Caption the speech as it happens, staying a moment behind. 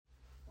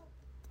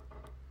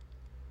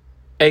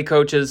Hey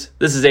coaches,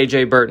 this is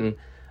AJ Burton,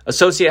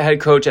 Associate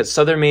Head Coach at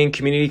Southern Maine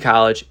Community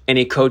College and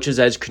a Coach's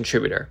Edge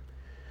contributor.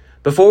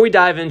 Before we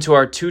dive into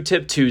our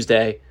Two-Tip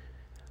Tuesday,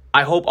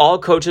 I hope all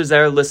coaches that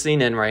are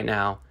listening in right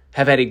now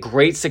have had a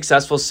great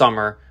successful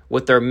summer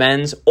with their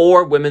men's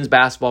or women's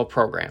basketball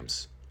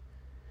programs.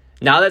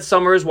 Now that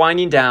summer is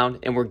winding down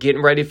and we're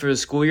getting ready for the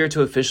school year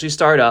to officially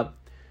start up,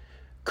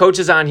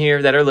 coaches on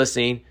here that are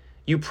listening,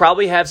 you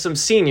probably have some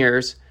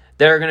seniors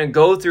that are going to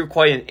go through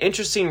quite an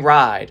interesting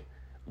ride.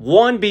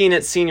 One being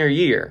its senior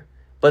year,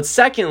 but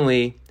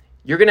secondly,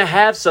 you're going to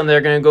have some that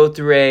are going to go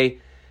through a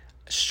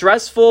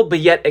stressful but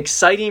yet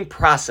exciting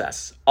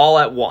process all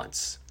at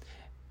once.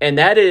 And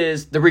that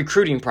is the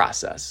recruiting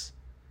process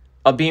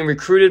of being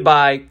recruited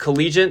by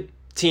collegiate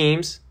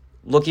teams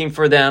looking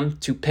for them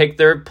to pick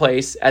their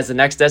place as the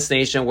next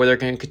destination where they're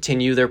going to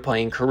continue their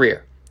playing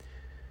career.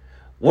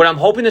 What I'm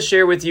hoping to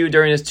share with you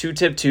during this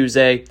Two-Tip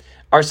Tuesday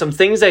are some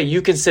things that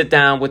you can sit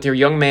down with your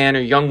young man or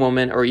young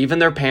woman or even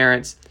their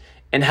parents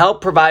and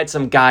help provide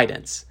some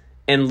guidance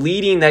in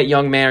leading that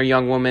young man or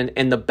young woman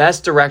in the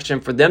best direction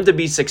for them to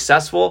be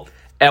successful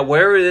at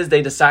wherever it is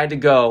they decide to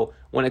go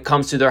when it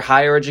comes to their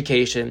higher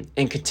education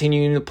and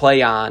continuing to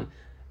play on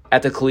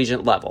at the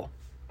collegiate level.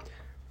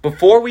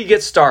 Before we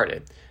get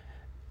started,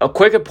 a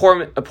quick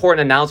important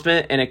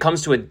announcement, and it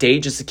comes to a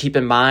date just to keep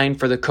in mind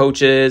for the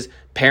coaches,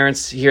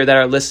 parents here that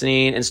are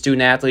listening, and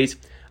student athletes.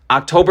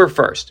 October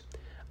 1st.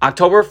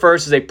 October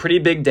 1st is a pretty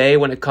big day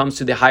when it comes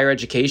to the higher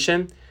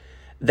education.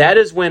 That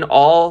is when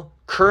all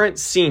current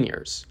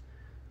seniors,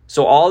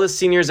 so all the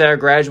seniors that are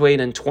graduating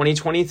in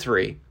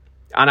 2023,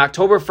 on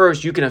October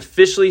 1st, you can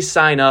officially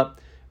sign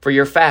up for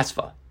your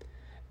FAFSA.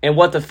 And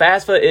what the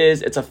FAFSA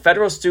is, it's a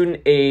federal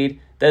student aid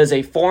that is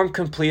a form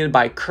completed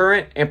by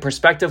current and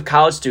prospective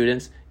college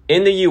students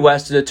in the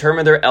U.S. to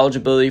determine their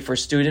eligibility for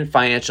student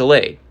financial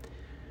aid.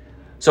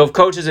 So if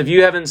coaches, if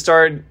you haven't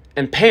started,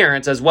 and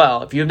parents as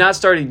well, if you have not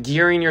started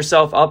gearing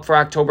yourself up for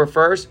October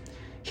 1st,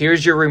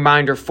 here's your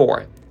reminder for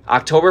it.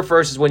 October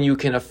 1st is when you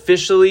can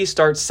officially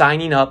start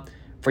signing up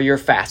for your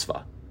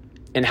FAFSA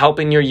and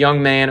helping your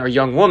young man or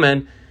young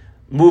woman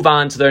move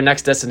on to their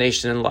next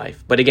destination in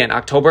life. But again,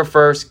 October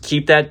 1st,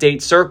 keep that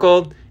date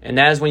circled, and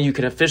that is when you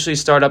can officially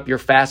start up your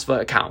FAFSA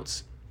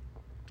accounts.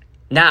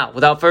 Now,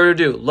 without further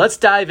ado, let's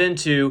dive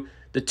into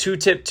the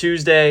Two-Tip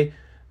Tuesday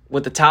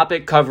with the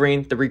topic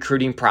covering the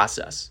recruiting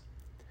process.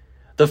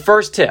 The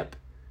first tip,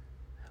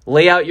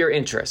 lay out your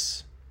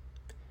interests.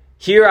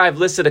 Here I've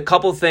listed a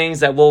couple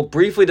things that we'll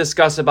briefly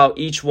discuss about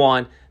each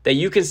one that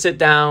you can sit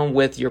down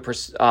with your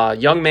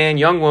young man,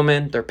 young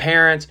woman, their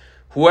parents,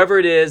 whoever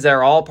it is that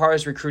are all part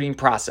of this recruiting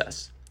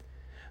process.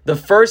 The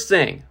first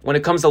thing when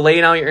it comes to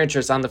laying out your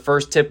interests on the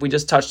first tip we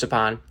just touched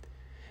upon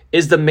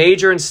is the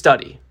major and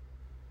study.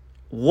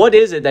 What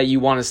is it that you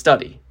want to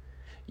study?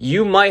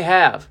 You might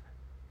have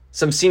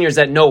some seniors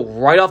that know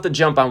right off the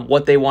jump on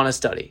what they want to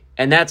study,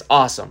 and that's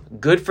awesome.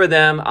 Good for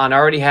them on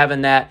already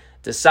having that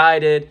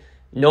decided,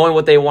 knowing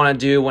what they want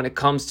to do when it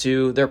comes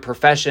to their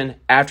profession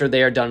after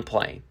they are done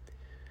playing.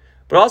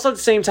 But also at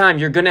the same time,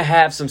 you're going to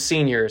have some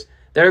seniors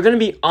that are going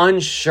to be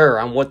unsure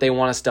on what they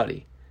want to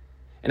study.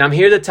 And I'm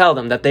here to tell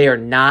them that they are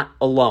not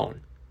alone.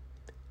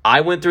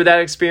 I went through that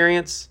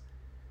experience,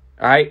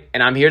 all right?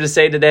 And I'm here to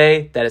say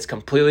today that it's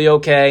completely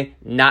okay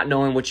not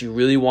knowing what you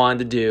really wanted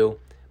to do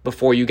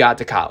before you got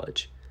to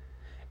college.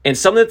 And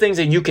some of the things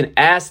that you can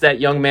ask that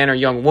young man or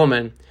young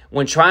woman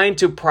when trying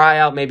to pry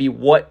out maybe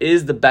what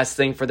is the best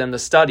thing for them to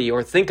study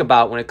or think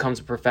about when it comes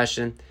to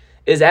profession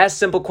is ask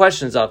simple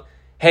questions of,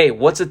 hey,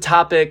 what's a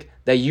topic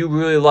that you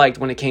really liked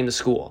when it came to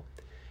school?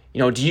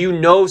 Do you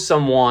know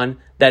someone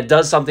that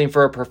does something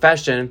for a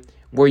profession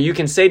where you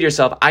can say to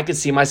yourself, I could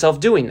see myself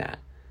doing that?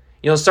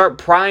 Start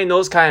prying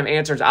those kind of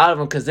answers out of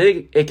them because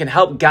it can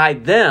help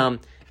guide them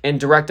and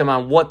direct them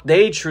on what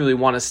they truly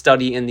want to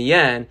study in the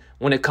end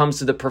when it comes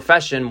to the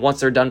profession once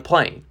they're done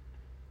playing.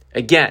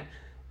 Again,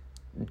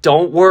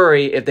 don't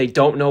worry if they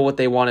don't know what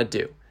they want to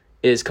do.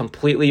 It is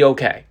completely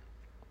okay.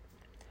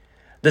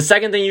 The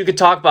second thing you could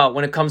talk about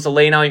when it comes to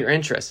laying out your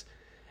interests,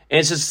 and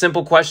it's just a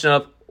simple question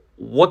of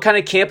what kind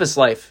of campus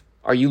life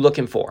are you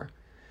looking for?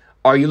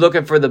 Are you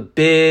looking for the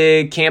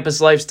big campus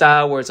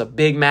lifestyle where it's a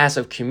big,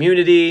 massive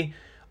community?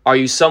 Are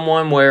you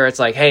someone where it's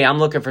like, hey, I'm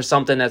looking for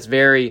something that's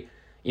very,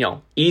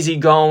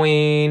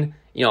 easygoing,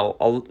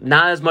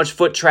 not as much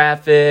foot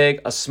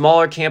traffic, a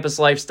smaller campus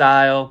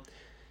lifestyle?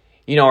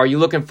 Are you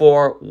looking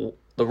for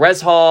the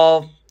res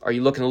hall? Are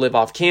you looking to live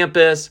off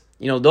campus?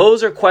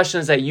 Those are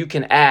questions that you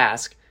can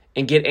ask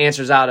and get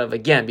answers out of,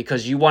 again,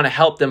 because you want to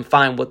help them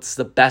find what's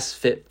the best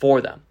fit for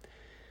them.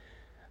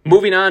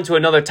 Moving on to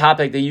another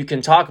topic that you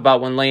can talk about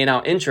when laying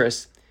out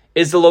interests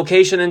is the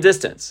location and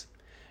distance.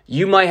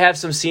 You might have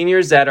some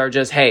seniors that are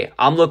just, hey,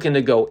 I'm looking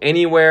to go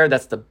anywhere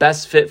that's the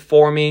best fit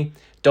for me.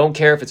 Don't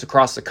care if it's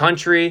across the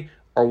country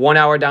or 1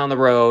 hour down the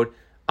road.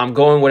 I'm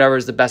going whatever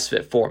is the best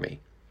fit for me.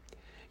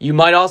 You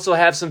might also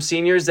have some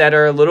seniors that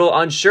are a little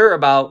unsure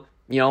about,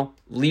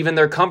 leaving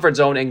their comfort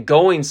zone and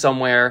going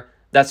somewhere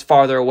that's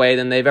farther away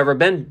than they've ever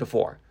been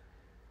before.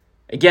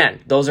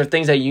 Again, those are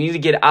things that you need to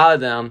get out of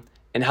them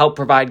and help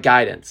provide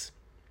guidance.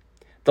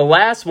 The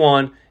last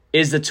one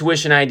is the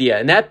tuition idea.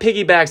 And that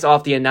piggybacks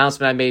off the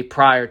announcement I made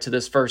prior to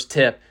this first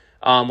tip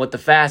with the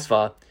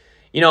FAFSA.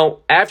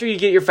 After you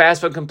get your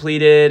FAFSA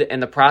completed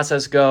and the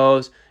process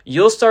goes,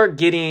 you'll start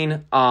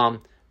getting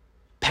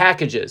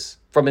packages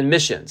from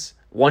admissions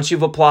once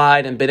you've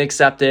applied and been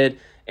accepted.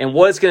 And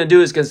what it's going to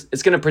do is because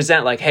it's going to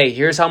present like, hey,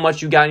 here's how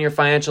much you got in your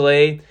financial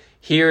aid.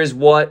 Here's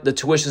what the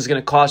tuition is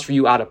going to cost for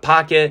you out of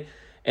pocket,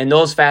 and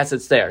those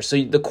facets there.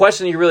 So the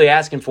question you're really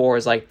asking for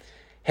is like,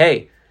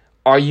 hey,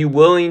 are you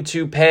willing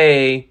to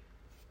pay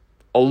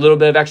a little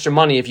bit of extra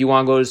money if you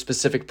want to go to a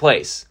specific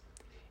place?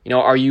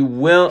 Are you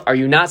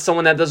not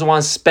someone that doesn't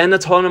want to spend a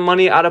ton of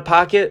money out of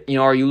pocket?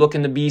 Are you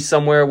looking to be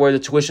somewhere where the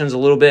tuition is a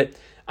little bit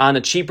on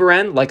the cheaper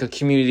end, like a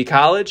community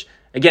college?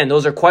 Again,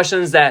 those are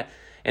questions that,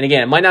 and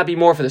again, it might not be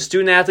more for the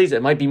student athletes.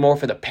 It might be more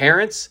for the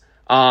parents,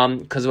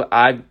 because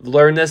I've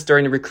learned this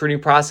during the recruiting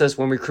process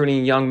when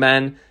recruiting young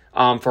men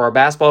for our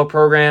basketball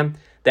program,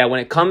 that when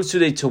it comes to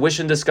the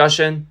tuition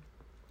discussion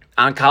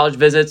on college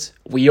visits,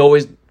 we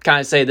always kind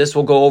of say this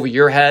will go over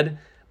your head,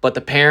 but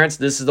the parents,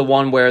 this is the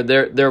one where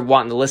they're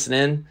wanting to listen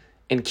in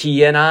and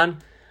key in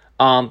on.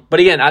 But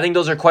again, I think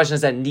those are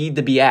questions that need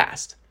to be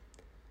asked.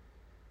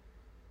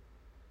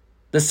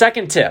 The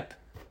second tip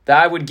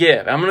that I would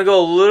give, I'm going to go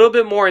a little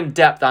bit more in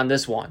depth on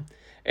this one,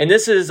 and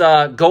this is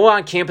go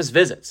on campus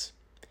visits.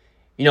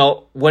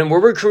 When we're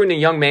recruiting a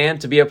young man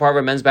to be a part of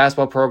our men's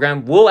basketball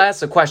program, we'll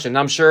ask the question.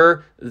 I'm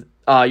sure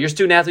your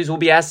student athletes will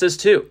be asked this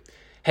too.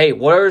 Hey,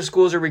 what other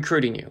schools are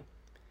recruiting you?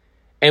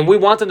 And we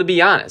want them to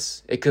be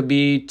honest. It could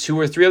be 2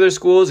 or 3 other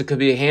schools. It could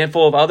be a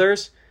handful of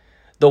others.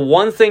 The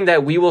one thing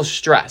that we will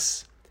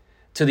stress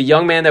to the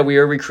young man that we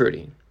are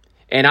recruiting,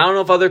 and I don't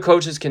know if other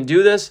coaches can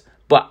do this,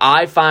 but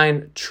I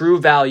find true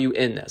value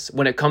in this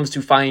when it comes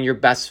to finding your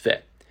best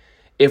fit.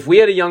 If we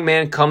had a young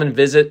man come and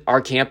visit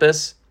our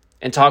campus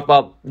and talk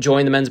about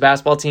joining the men's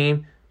basketball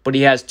team, but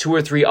he has 2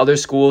 or 3 other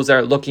schools that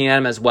are looking at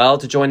him as well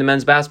to join the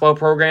men's basketball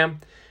program,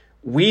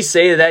 we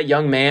say to that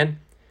young man,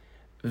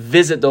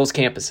 visit those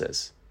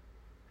campuses.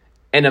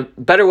 And a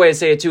better way to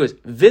say it too is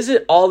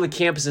visit all the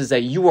campuses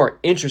that you are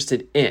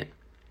interested in.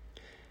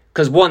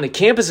 Because one, the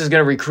campus is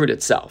going to recruit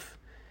itself.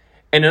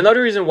 And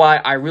another reason why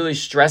I really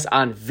stress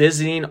on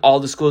visiting all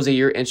the schools that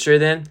you're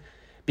interested in,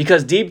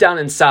 because deep down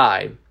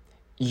inside,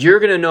 you're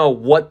going to know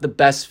what the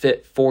best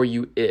fit for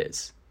you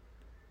is.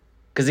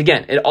 Because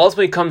again, it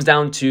ultimately comes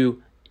down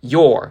to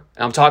and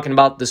I'm talking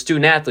about the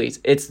student athletes,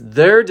 it's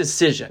their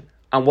decision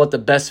on what the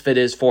best fit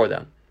is for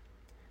them.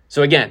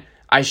 So again,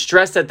 I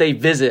stress that they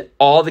visit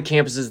all the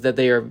campuses that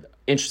they are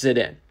interested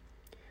in.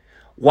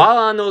 While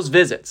on those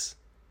visits,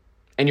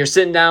 and you're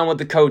sitting down with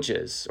the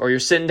coaches, or you're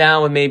sitting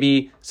down with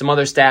maybe some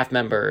other staff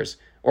members,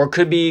 or it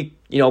could be,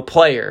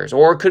 players,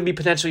 or it could be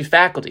potentially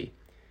faculty,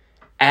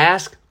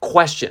 ask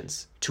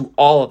questions to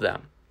all of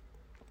them.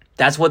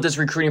 That's what this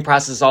recruiting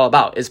process is all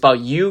about. It's about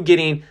you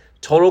getting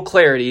total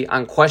clarity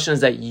on questions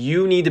that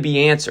you need to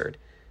be answered,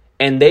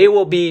 and they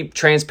will be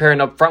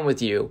transparent up front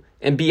with you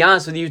and be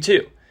honest with you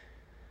too.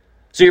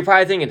 So you're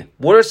probably thinking,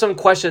 what are some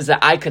questions that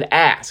I could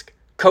ask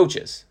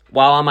coaches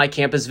while on my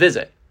campus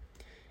visit?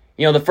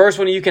 The first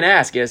one you can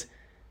ask is,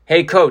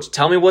 hey, coach,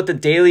 tell me what the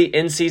daily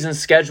in-season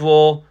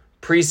schedule,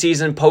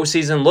 preseason,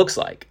 postseason looks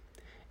like.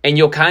 And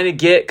you'll kind of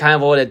get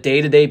what a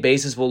day-to-day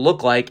basis will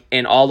look like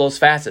in all those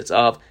facets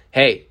of,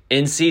 hey,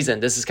 in season,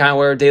 this is kind of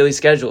where our daily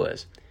schedule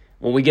is.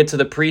 When we get to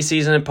the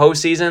preseason and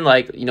postseason,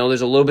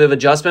 there's a little bit of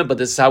adjustment, but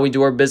this is how we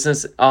do our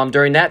business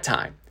during that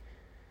time.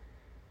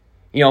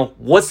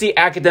 What's the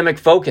academic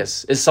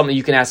focus is something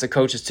you can ask the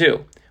coaches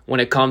too. When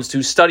it comes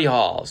to study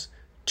halls,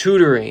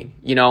 tutoring,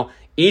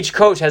 each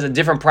coach has a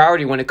different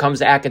priority when it comes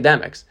to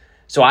academics.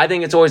 So I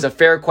think it's always a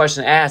fair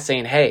question to ask,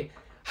 saying, hey,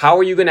 how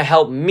are you going to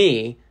help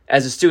me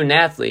as a student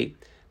athlete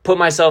put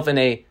myself in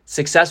a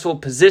successful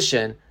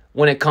position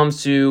when it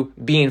comes to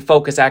being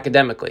focused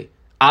academically?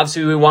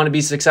 Obviously, we want to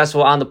be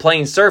successful on the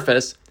playing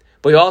surface,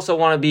 but we also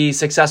want to be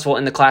successful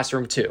in the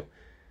classroom too.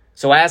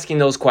 So asking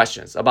those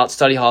questions about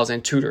study halls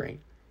and tutoring.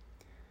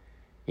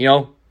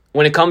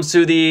 When it comes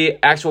to the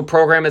actual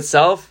program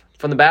itself,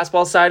 from the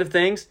basketball side of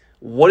things,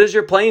 what is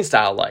your playing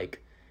style like?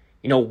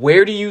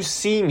 Where do you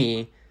see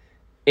me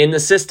in the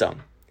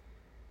system?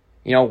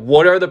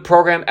 What are the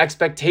program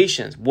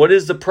expectations? What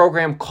is the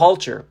program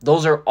culture?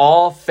 Those are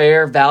all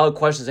fair, valid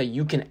questions that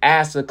you can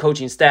ask the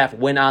coaching staff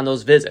when on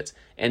those visits.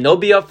 And they'll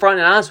be upfront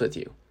and honest with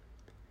you.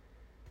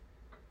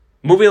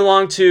 Moving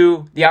along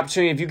to the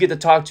opportunity if you get to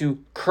talk to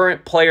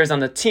current players on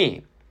the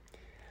team.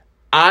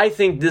 I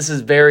think this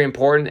is very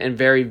important and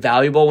very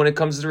valuable when it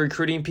comes to the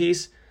recruiting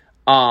piece.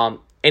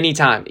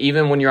 Anytime,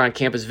 even when you're on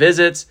campus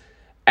visits,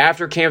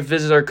 after campus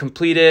visits are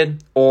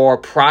completed, or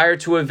prior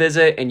to a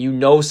visit and you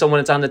know someone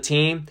that's on the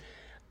team,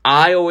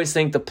 I always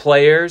think the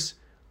players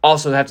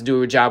also have to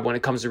do a job when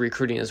it comes to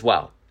recruiting as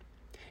well.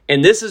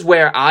 And this is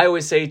where I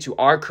always say to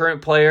our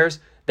current players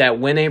that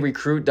when a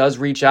recruit does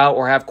reach out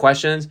or have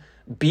questions,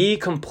 be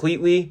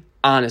completely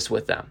honest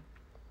with them.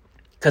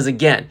 Because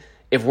again,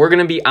 if we're going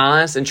to be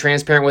honest and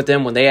transparent with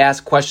them when they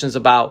ask questions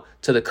to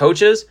the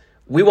coaches,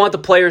 we want the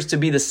players to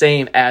be the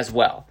same as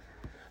well.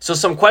 So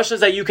some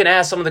questions that you can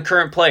ask some of the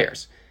current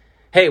players.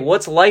 Hey,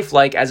 what's life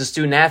like as a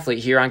student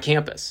athlete here on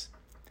campus?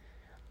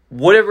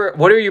 What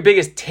are your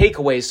biggest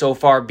takeaways so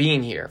far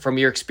being here from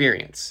your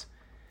experience?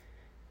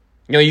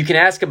 You can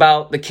ask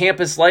about the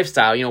campus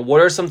lifestyle.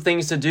 What are some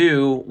things to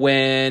do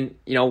when,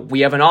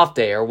 we have an off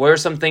day? Or what are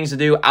some things to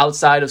do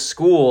outside of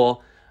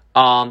school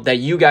that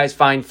you guys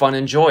find fun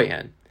and joy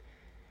in?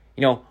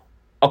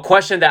 A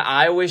question that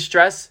I always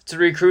stress to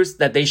recruits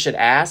that they should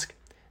ask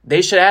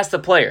the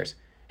players,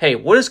 hey,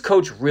 what is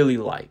coach really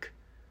like?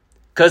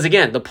 Because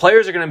again, the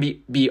players are going to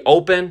be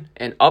open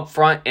and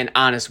upfront and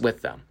honest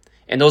with them.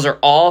 And those are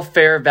all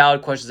fair,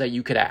 valid questions that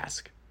you could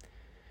ask.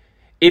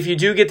 If you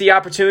do get the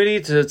opportunity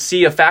to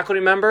see a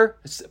faculty member,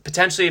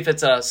 potentially if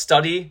it's a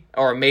study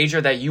or a major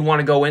that you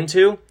want to go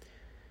into,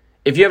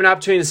 if you have an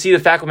opportunity to see the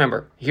faculty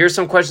member, here's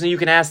some questions that you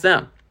can ask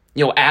them.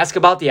 Ask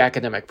about the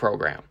academic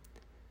program.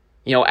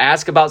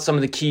 Ask about some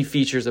of the key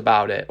features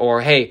about it.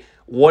 Or, hey,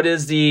 what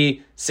is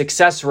the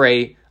success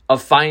rate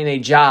of finding a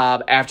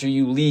job after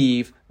you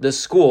leave the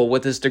school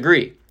with this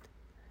degree?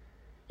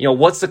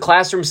 What's the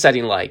classroom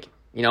setting like?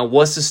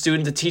 What's the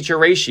student to teacher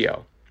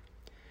ratio?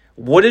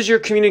 What is your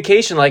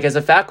communication like as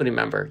a faculty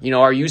member?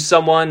 Are you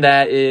someone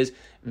that is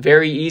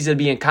very easy to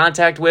be in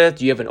contact with?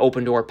 Do you have an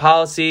open door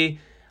policy?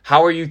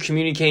 How are you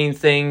communicating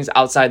things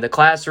outside the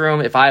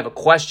classroom? If I have a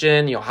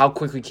question, how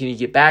quickly can you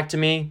get back to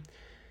me?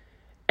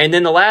 And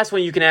then the last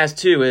one you can ask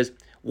too is,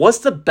 what's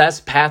the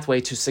best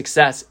pathway to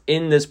success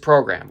in this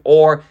program?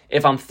 Or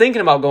if I'm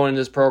thinking about going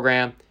into this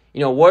program,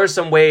 what are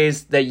some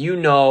ways that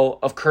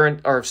of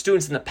current or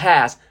students in the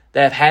past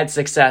that have had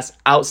success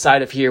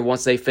outside of here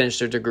once they finish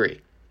their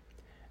degree?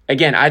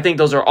 Again, I think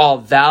those are all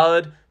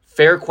valid,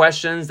 fair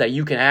questions that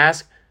you can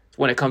ask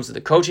when it comes to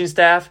the coaching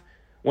staff,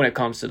 when it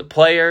comes to the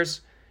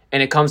players,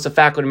 and it comes to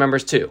faculty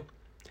members too.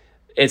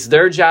 It's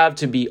their job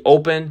to be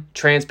open,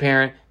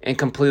 transparent, and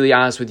completely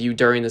honest with you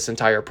during this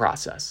entire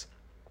process.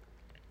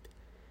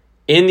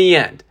 In the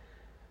end,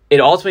 it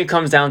ultimately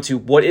comes down to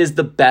what is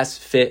the best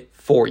fit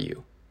for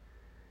you.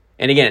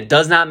 And again, it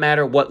does not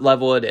matter what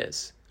level it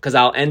is, because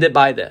I'll end it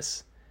by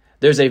this.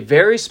 There's a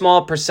very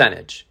small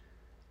percentage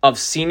of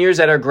seniors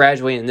that are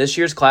graduating in this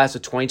year's class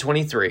of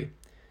 2023.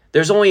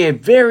 There's only a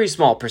very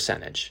small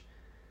percentage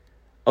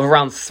of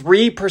around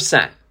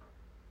 3%.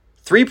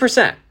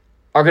 3%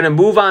 are going to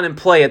move on and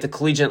play at the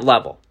collegiate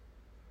level,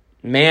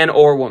 man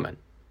or woman.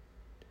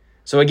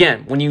 So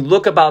again, when you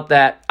look about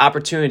that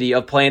opportunity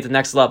of playing at the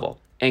next level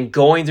and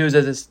going through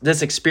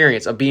this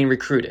experience of being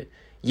recruited,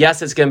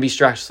 yes, it's going to be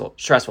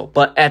stressful,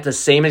 but at the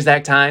same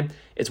exact time,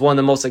 it's one of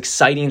the most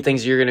exciting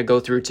things you're going to go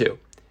through too.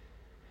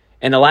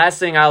 And the last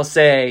thing I'll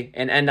say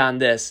and end on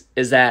this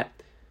is that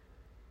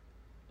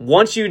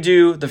once you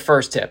do the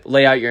first tip,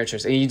 lay out your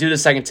interests, and you do the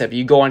second tip,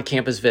 you go on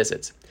campus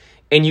visits,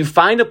 and you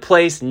find a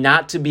place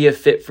not to be a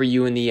fit for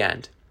you in the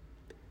end,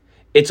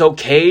 it's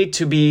okay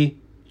to be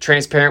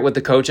transparent with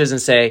the coaches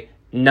and say,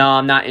 no,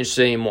 I'm not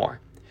interested anymore.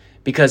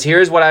 Because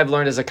here's what I've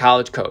learned as a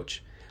college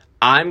coach.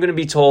 I'm going to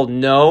be told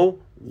no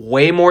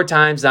way more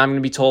times than I'm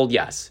going to be told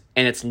yes.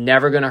 And it's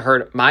never going to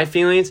hurt my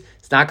feelings.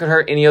 It's not going to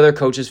hurt any other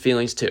coach's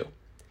feelings too.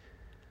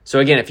 So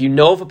again, if you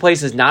know if a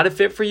place is not a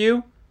fit for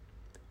you,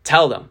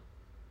 tell them.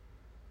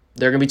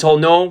 They're going to be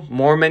told no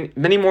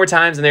many more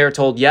times than they are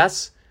told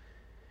yes.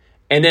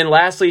 And then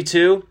lastly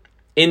too,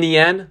 in the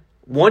end,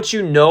 once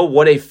you know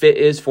what a fit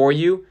is for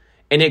you,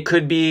 and it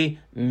could be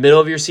middle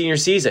of your senior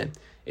season,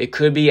 it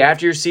could be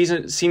after your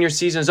senior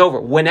season is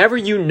over, whenever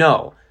you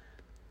know,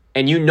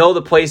 and you know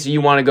the place that you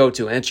want to go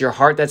to, and it's your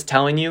heart that's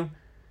telling you,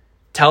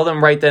 tell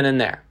them right then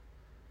and there.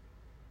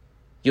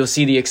 You'll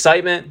see the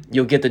excitement,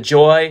 you'll get the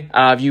joy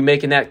of you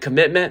making that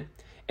commitment,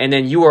 and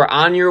then you are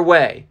on your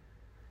way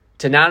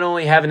to not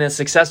only having a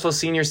successful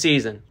senior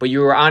season, but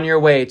you are on your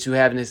way to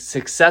having a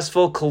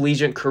successful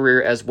collegiate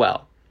career as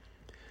well.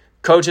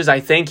 Coaches,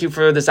 I thank you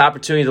for this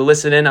opportunity to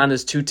listen in on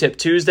this 2-Tip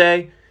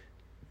Tuesday.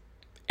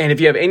 And if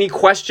you have any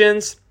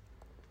questions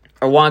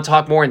or want to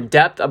talk more in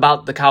depth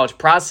about the college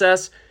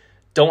process,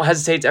 don't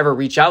hesitate to ever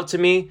reach out to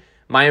me.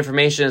 My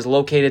information is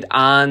located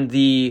on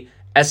the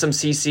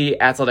SMCC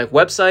Athletic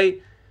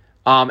website.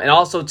 And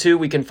also, too,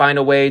 we can find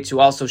a way to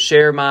also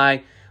share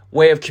my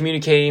way of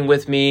communicating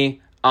with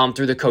me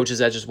through the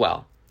Coach's Edge as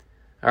well.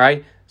 All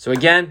right. So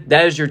again,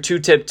 that is your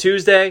 2-Tip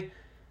Tuesday.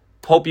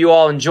 Hope you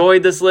all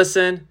enjoyed this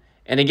listen.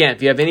 And again,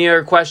 if you have any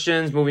other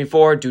questions moving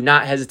forward, do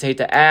not hesitate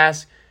to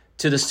ask.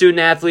 To the student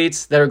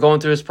athletes that are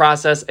going through this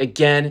process,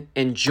 again,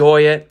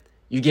 enjoy it.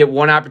 You get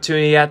one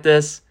opportunity at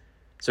this.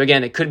 So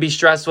again, it could be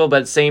stressful, but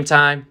at the same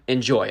time,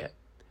 enjoy it.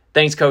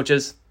 Thanks,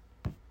 coaches.